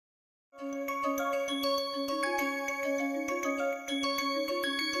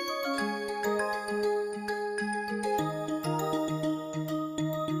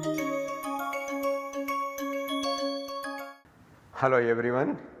Hello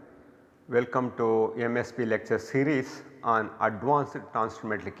everyone, welcome to MSP lecture series on advanced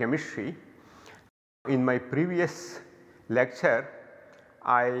transcendental chemistry. In my previous lecture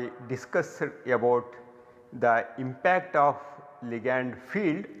I discussed about the impact of ligand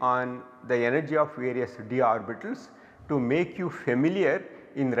field on the energy of various d orbitals to make you familiar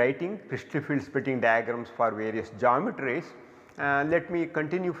in writing crystal field splitting diagrams for various geometries. Let me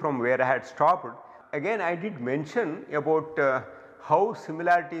continue from where I had stopped. Again I did mention about how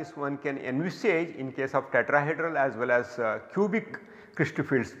similarities one can envisage in case of tetrahedral as well as cubic crystal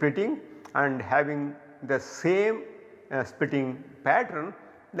field splitting and having the same splitting pattern.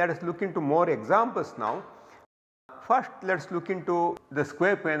 Let us look into more examples now. First let us look into the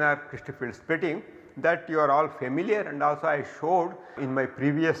square planar crystal field splitting that you are all familiar, and also I showed in my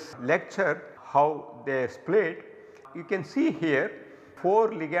previous lecture how they split. You can see here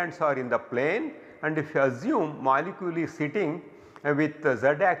 4 ligands are in the plane, and if you assume molecule is sitting with the z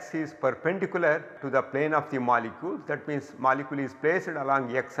axis perpendicular to the plane of the molecule, that means molecule is placed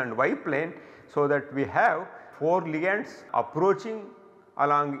along x and y plane, so that we have 4 ligands approaching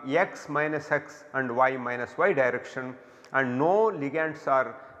along x minus x and y minus y direction, and no ligands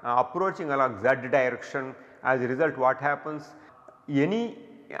are approaching along z direction. As a result, what happens? Any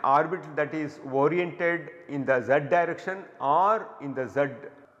orbital that is oriented in the z direction or in the z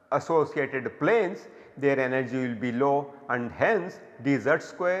associated planes, their energy will be low, and hence dz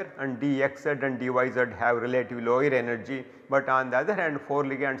square and dxz and dyz have relatively lower energy. But on the other hand 4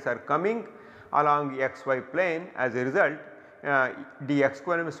 ligands are coming along xy plane. As a result dx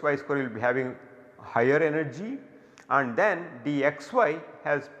square minus y square will be having higher energy, and then dxy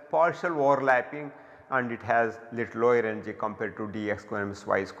has partial overlapping and it has little lower energy compared to dx square minus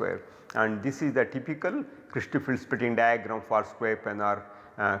y square, and this is the typical crystal field splitting diagram for square planar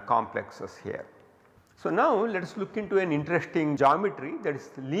complexes here. So now let us look into an interesting geometry, that is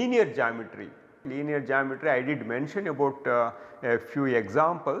linear geometry. Linear geometry I did mention about a few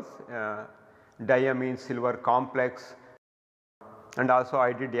examples, diamine silver complex, and also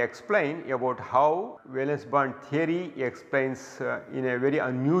I did explain about how valence bond theory explains in a very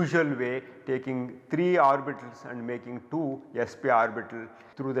unusual way taking 3 orbitals and making 2 sp orbital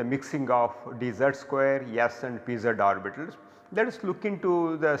through the mixing of dz square, s and pz orbitals. Let us look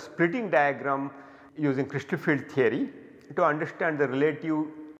into the splitting diagram using crystal field theory to understand the relative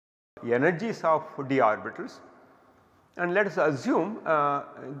energies of d orbitals, and let us assume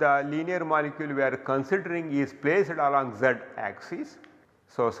the linear molecule we are considering is placed along z axis.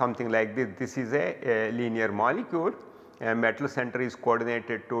 So something like this is a linear molecule, a metal center is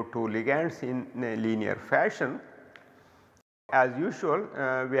coordinated to 2 ligands in a linear fashion. As usual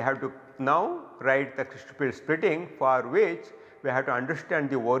we have to now write the crystal field splitting, for which we have to understand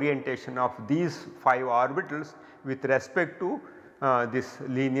the orientation of these 5 orbitals with respect to this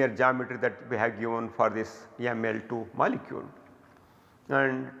linear geometry that we have given for this Ml2 molecule.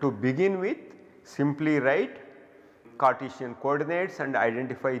 And to begin with, simply write Cartesian coordinates and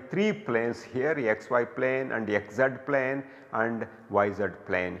identify 3 planes here, xy plane and xz plane and yz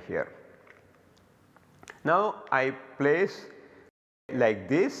plane here. Now I place like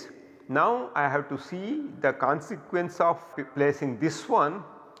this. Now I have to see the consequence of placing this one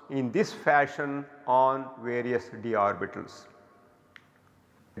in this fashion on various d orbitals.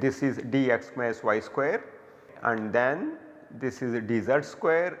 This is dx minus y square, and then this is dz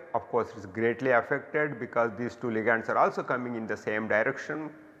square. Of course it is greatly affected because these 2 ligands are also coming in the same direction,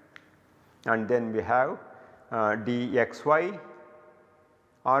 and then we have dxy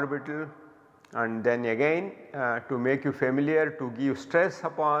orbital, and then again to make you familiar, to give stress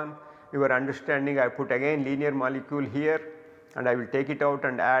upon your understanding, I put again linear molecule here, and I will take it out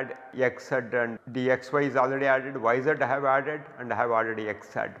and add xz, and dxy is already added, yz I have added, and I have added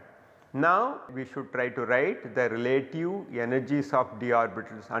xz. Now we should try to write the relative energies of d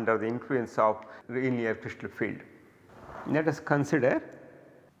orbitals under the influence of linear crystal field. Let us consider.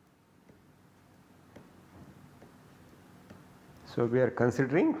 So we are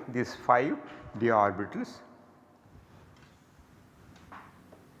considering these 5 d orbitals.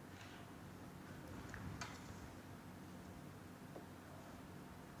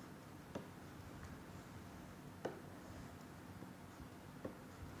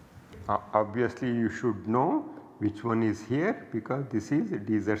 Obviously you should know which one is here, because this is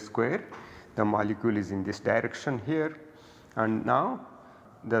dz square, the molecule is in this direction here, and now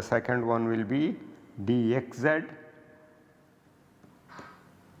the second one will be dxz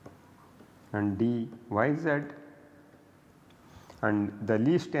and dyz, and the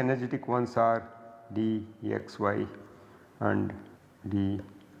least energetic ones are dxy and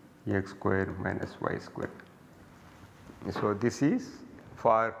dx square minus y square. So, this is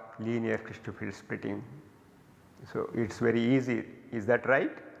for linear crystal field splitting. So, it is very easy, is that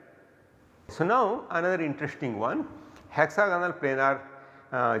right? So, now another interesting one, hexagonal planar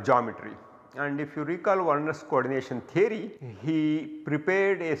geometry. And if you recall Werner's coordination theory, he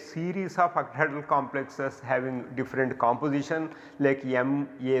prepared a series of octahedral complexes having different composition like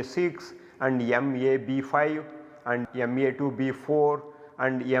MA6 and MAB5 and MA2B4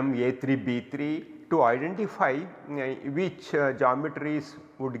 and MA3B3 to identify which geometries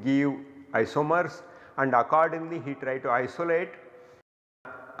would give isomers, and accordingly he tried to isolate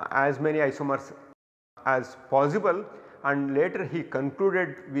as many isomers as possible, and later he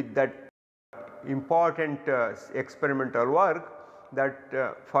concluded with that important experimental work that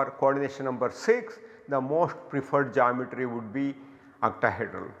for coordination number 6 the most preferred geometry would be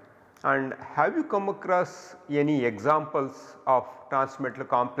octahedral. And have you come across any examples of transmetal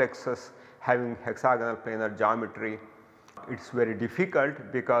complexes having hexagonal planar geometry? It is very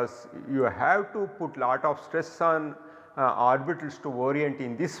difficult because you have to put lot of stress on orbitals to orient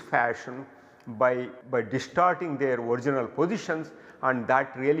in this fashion by distorting their original positions, and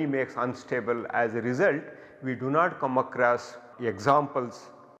that really makes unstable. As a result, we do not come across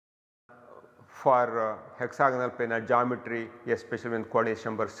examples for hexagonal planar geometry, especially when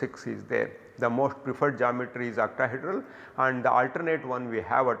coordination number 6 is there. The most preferred geometry is octahedral, and the alternate one we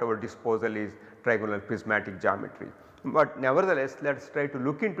have at our disposal is trigonal prismatic geometry. But nevertheless, let us try to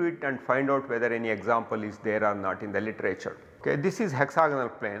look into it and find out whether any example is there or not in the literature. Okay, this is hexagonal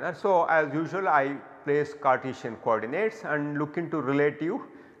planar. So, as usual I place Cartesian coordinates and look into relative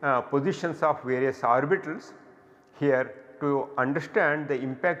positions of various orbitals here to understand the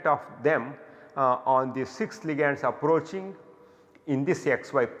impact of them on the 6 ligands approaching in this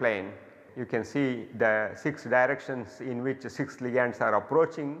xy plane. You can see the 6 directions in which 6 ligands are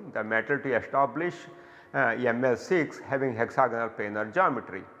approaching the metal to establish ML6 having hexagonal planar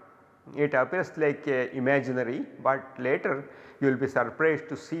geometry. It appears like imaginary, but later you will be surprised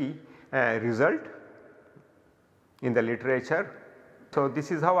to see a result in the literature. So,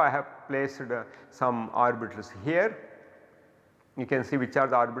 this is how I have placed some orbitals here. You can see which are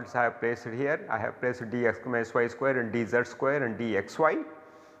the orbitals I have placed here. I have placed dx minus y square and dz square and dxy.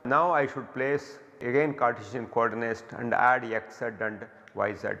 Now, I should place again Cartesian coordinates and add xz and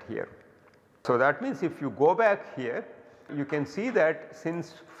yz here. So, that means if you go back here, you can see that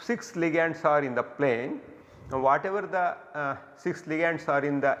since 6 ligands are in the plane, whatever the 6 ligands are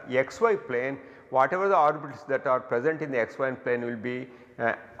in the xy plane, whatever the orbitals that are present in the xy plane will be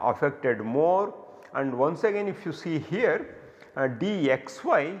affected more. And once again if you see here,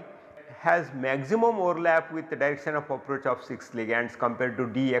 dxy has maximum overlap with the direction of approach of 6 ligands compared to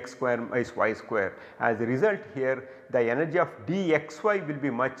dx square minus y square. As a result, here the energy of dxy will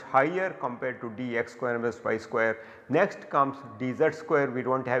be much higher compared to dx square minus y square. Next comes dz square, we do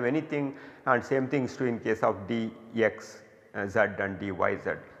not have anything, and same thing is true in case of dx z and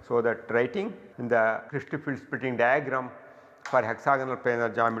dyz. So, that writing in the crystal field splitting diagram for hexagonal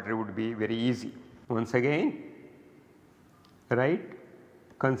planar geometry would be very easy. Once again, right,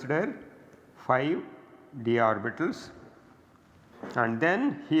 consider 5 d orbitals, and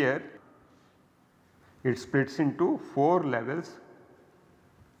then here it splits into 4 levels.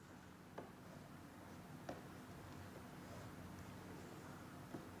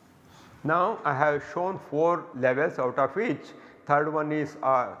 Now, I have shown 4 levels, out of which third one is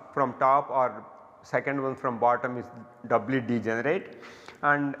from top, or second one from bottom is doubly degenerate.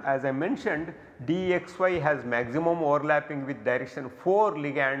 And as I mentioned, dxy has maximum overlapping with direction. 4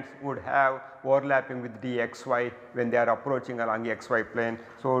 ligands would have overlapping with dxy when they are approaching along xy plane.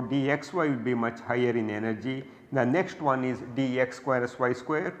 So, dxy will be much higher in energy. The next one is dx square plus y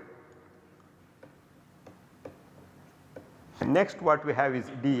square. Next what we have is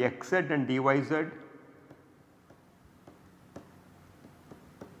dxz and dyz,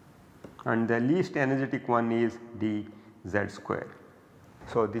 and the least energetic one is dz square.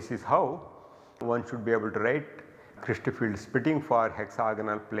 So, this is how one should be able to write crystal field splitting for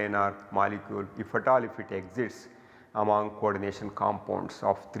hexagonal planar molecule, if at all if it exists among coordination compounds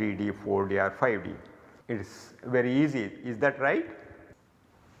of 3D, 4D or 5D. It is very easy, is that right?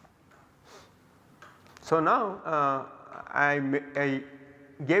 So, now I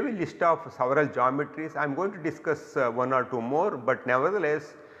gave a list of several geometries. I am going to discuss 1 or 2 more, but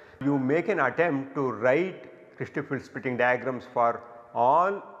nevertheless you make an attempt to write crystal field splitting diagrams for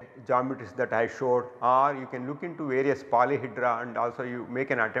all geometries that I showed, or you can look into various polyhedra and also you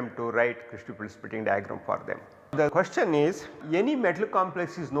make an attempt to write crystal field splitting diagram for them. The question is, any metal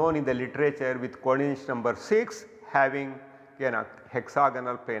complex is known in the literature with coordination number 6 having a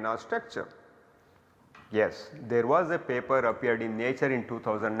hexagonal planar structure. Yes, there was a paper appeared in Nature in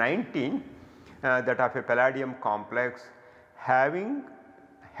 2019 that of a palladium complex having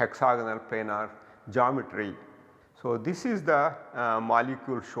hexagonal planar geometry. So, this is the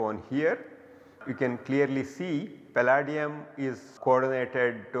molecule shown here. You can clearly see palladium is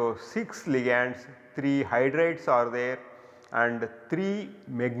coordinated to 6 ligands, 3 hydrides are there and 3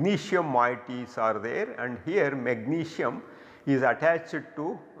 magnesium moieties are there, and here magnesium is attached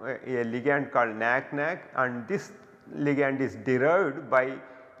to a ligand called NAC-NAC, and this ligand is derived by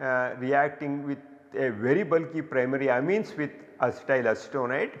reacting with a very bulky primary amines with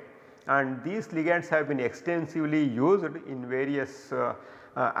acetylacetonide, and these ligands have been extensively used in various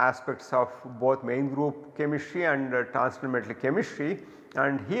aspects of both main group chemistry and transfer chemistry.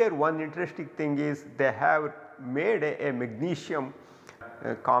 And here one interesting thing is they have made a magnesium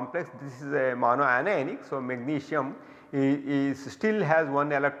complex. This is a monoanionic. So, magnesium is still has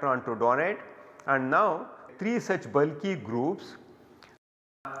 1 electron to donate, and now 3 such bulky groups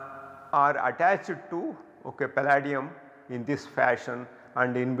are attached to palladium in this fashion,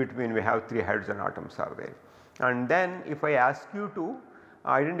 and in between we have 3 hydrogen atoms are there. And then if I ask you to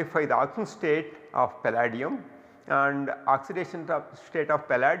identify the oxidation state of palladium, and oxidation state of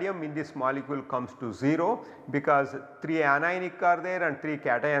palladium in this molecule comes to 0 because 3 anionic are there and 3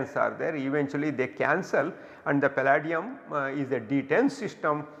 cations are there, eventually they cancel and the palladium is a D10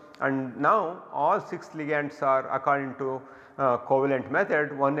 system, and now all 6 ligands are according to covalent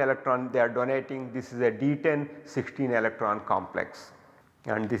method 1 electron they are donating. This is a D10 16 electron complex,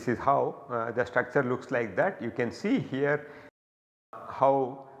 and this is how the structure looks like that. You can see here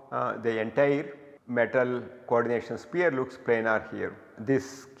how the entire metal coordination sphere looks planar here.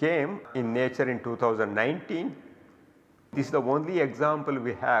 This came in Nature in 2019. This is the only example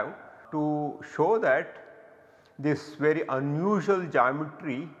we have to show that this very unusual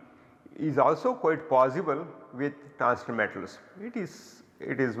geometry is also quite possible with transfer metals. It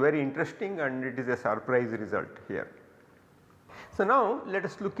is very interesting and it is a surprise result here. So, now let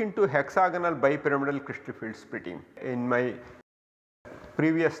us look into hexagonal bipyramidal crystal field splitting. In my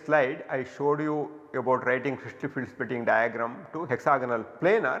previous slide I showed you about writing crystal field splitting diagram to hexagonal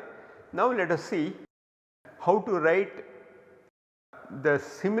planar. Now let us see how to write the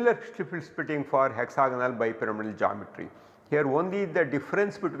similar crystal field splitting for hexagonal bipyramidal geometry. Here only the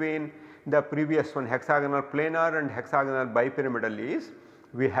difference between the previous one hexagonal planar and hexagonal bipyramidal is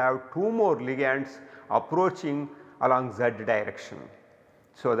we have 2 more ligands approaching along z direction.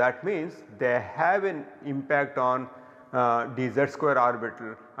 So, that means they have an impact on dz square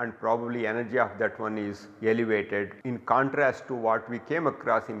orbital, and probably energy of that one is elevated in contrast to what we came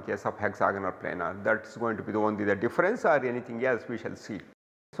across in case of hexagonal planar. That is going to be only the difference, or anything else we shall see.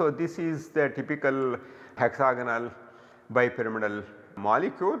 So, this is the typical hexagonal bipyramidal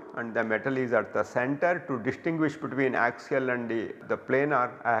molecule, and the metal is at the center. To distinguish between axial and the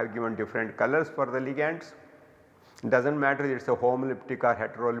planar, I have given different colors for the ligands. It does not matter it is a homoelliptic or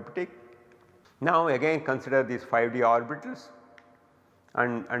heteroelliptic. Now again consider these 5d orbitals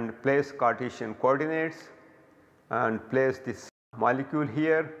and place Cartesian coordinates and place this molecule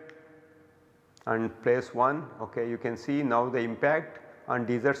here and place 1. Okay, you can see now the impact on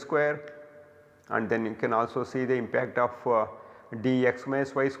dz square, and then you can also see the impact of dx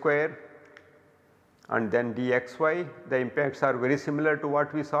minus y square, and then dxy. The impacts are very similar to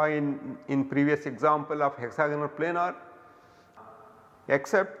what we saw in previous example of hexagonal planar,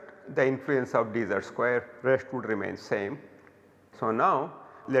 except the influence of dz square, rest would remain same. So, now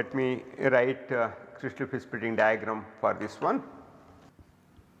let me write crystal field splitting diagram for this one.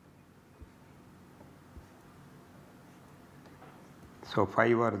 So,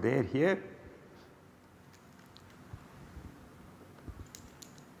 5 are there here.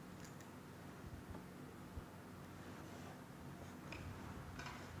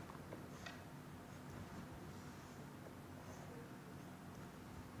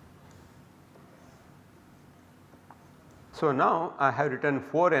 So, now I have written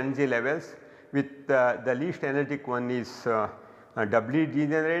 4 energy levels with the least energetic one is doubly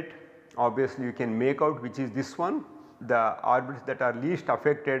degenerate. Obviously, you can make out which is this one, the orbits that are least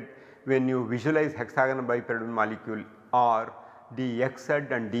affected when you visualize hexagonal bipyramidal molecule are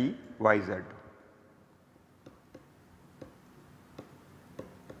dxz and dyz.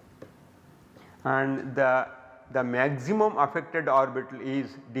 And the maximum affected orbital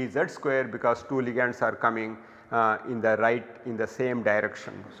is dz square because 2 ligands are coming in the same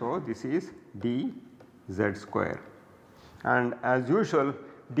direction. So, this is dz square, and as usual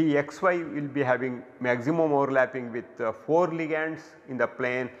dxy will be having maximum overlapping with 4 ligands in the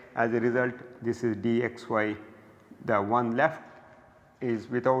plane. As a result, this is dxy, the one left, is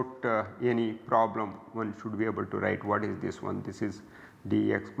without any problem. One should be able to write what is this one, this is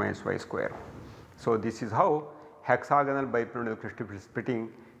dx minus y square. So, this is how hexagonal bipyramidal crystal field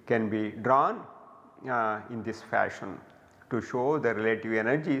splitting can be drawn in this fashion to show the relative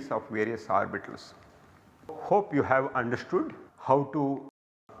energies of various orbitals. Hope you have understood how to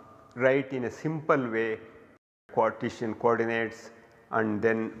write in a simple way Cartesian coordinates and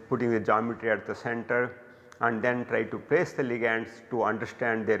then putting the geometry at the center and then try to place the ligands to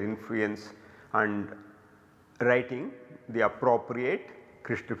understand their influence and writing the appropriate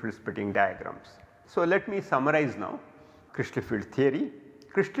crystal field splitting diagrams. So, let me summarize now crystal field theory.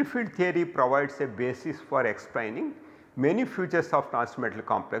 Crystal field theory provides a basis for explaining many features of transmetal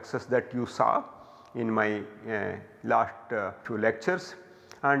complexes that you saw in my last few lectures,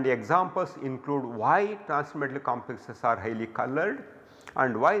 and examples include why transmetal complexes are highly colored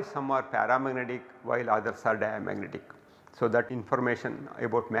and why some are paramagnetic while others are diamagnetic. So, that information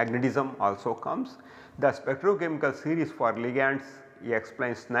about magnetism also comes. The spectrochemical series for ligands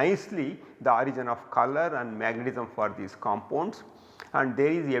explains nicely the origin of color and magnetism for these compounds, and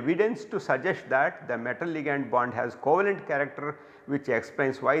there is evidence to suggest that the metal ligand bond has covalent character, which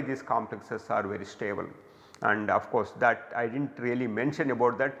explains why these complexes are very stable. And of course, that I did not really mention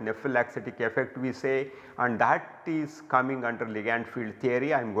about that nephylaxetic effect we say, and that is coming under ligand field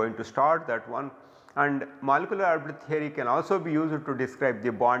theory. I am going to start that one, and molecular orbital theory can also be used to describe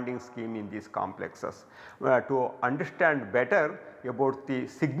the bonding scheme in these complexes. To understand better about the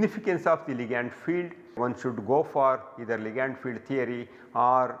significance of the ligand field, one should go for either ligand field theory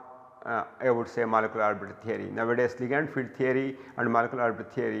or I would say molecular orbital theory. Nowadays ligand field theory and molecular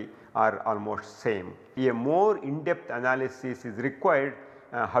orbital theory are almost same. A more in-depth analysis is required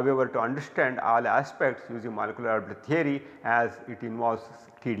however, to understand all aspects using molecular orbital theory, as it involves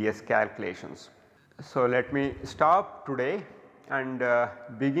tedious calculations. So, let me stop today and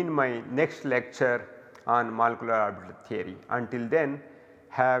begin my next lecture on molecular orbital theory. Until then,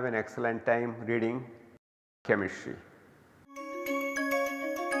 have an excellent time reading chemistry.